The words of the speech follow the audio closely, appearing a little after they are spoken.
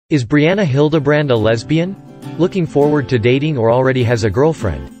Is Brianna Hildebrand a lesbian? Looking forward to dating or already has a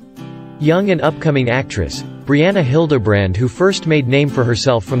girlfriend? Young and upcoming actress, Brianna Hildebrand, who first made name for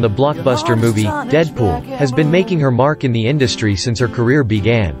herself from the blockbuster movie, Deadpool, has been making her mark in the industry since her career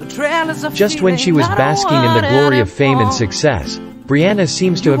began. Just when she was basking in the glory of fame and success, Brianna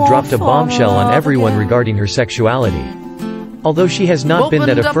seems to have dropped a bombshell on everyone regarding her sexuality. Although she has not been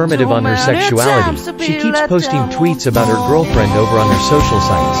that affirmative on her sexuality, she keeps posting tweets about her girlfriend over on her social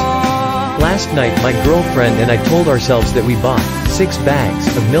sites. Last night my girlfriend and I told ourselves that we bought 6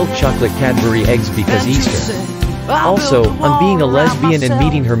 bags of milk chocolate Cadbury eggs because Easter. Also, I'm being a lesbian and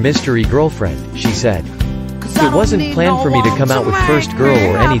meeting her mystery girlfriend, she said. It wasn't planned for me to come out with first girl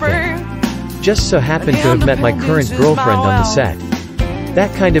or anything. Just so happened to have met my current girlfriend on the set.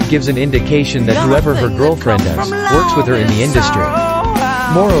 That kind of gives an indication that whoever her girlfriend is, works with her in the industry.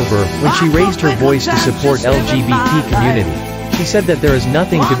 Moreover, when she raised her voice to support LGBT community, she said that there is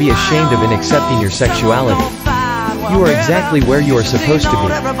nothing to be ashamed of in accepting your sexuality. You are exactly where you are supposed to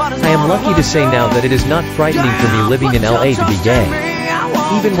be. I am lucky to say now that it is not frightening for me living in LA to be gay.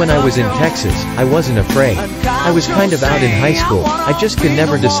 Even when I was in Texas, I wasn't afraid. I was kind of out in high school, I just could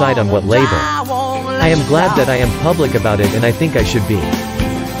never decide on what label. I am glad that I am public about it and I think I should be.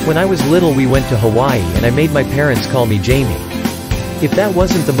 When I was little we went to Hawaii and I made my parents call me Jamie. If that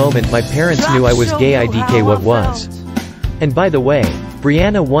wasn't the moment my parents knew I was gay, IDK what was. And by the way,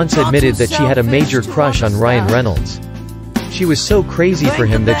 Brianna once admitted that she had a major crush on Ryan Reynolds. She was so crazy for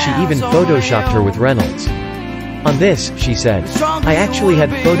him that she even photoshopped her with Reynolds. On this, she said, I actually had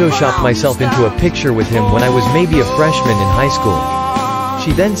photoshopped myself into a picture with him when I was maybe a freshman in high school.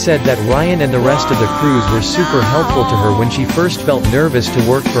 She then said that Ryan and the rest of the crews were super helpful to her when she first felt nervous to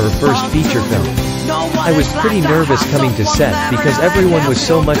work for her first feature film. I was pretty nervous coming to set because everyone was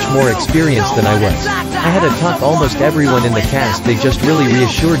so much more experienced than I was. I had to talk almost everyone in the cast. They just really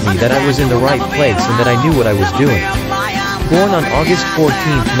reassured me that I was in the right place and that I knew what I was doing. Born on August 14,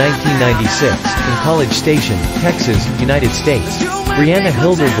 1996, in College Station, Texas, United States, Brianna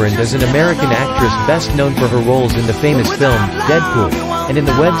Hildebrand is an American actress best known for her roles in the famous film, Deadpool, and in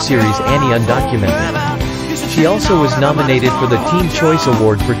the web series Annie Undocumented. She also was nominated for the Teen Choice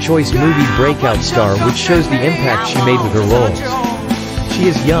Award for Choice Movie Breakout Star, which shows the impact she made with her roles. She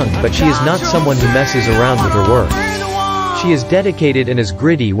is young, but she is not someone who messes around with her work. She is dedicated and is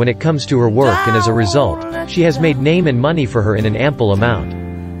gritty when it comes to her work, and as a result, she has made name and money for her in an ample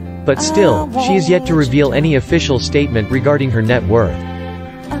amount. But still, she is yet to reveal any official statement regarding her net worth.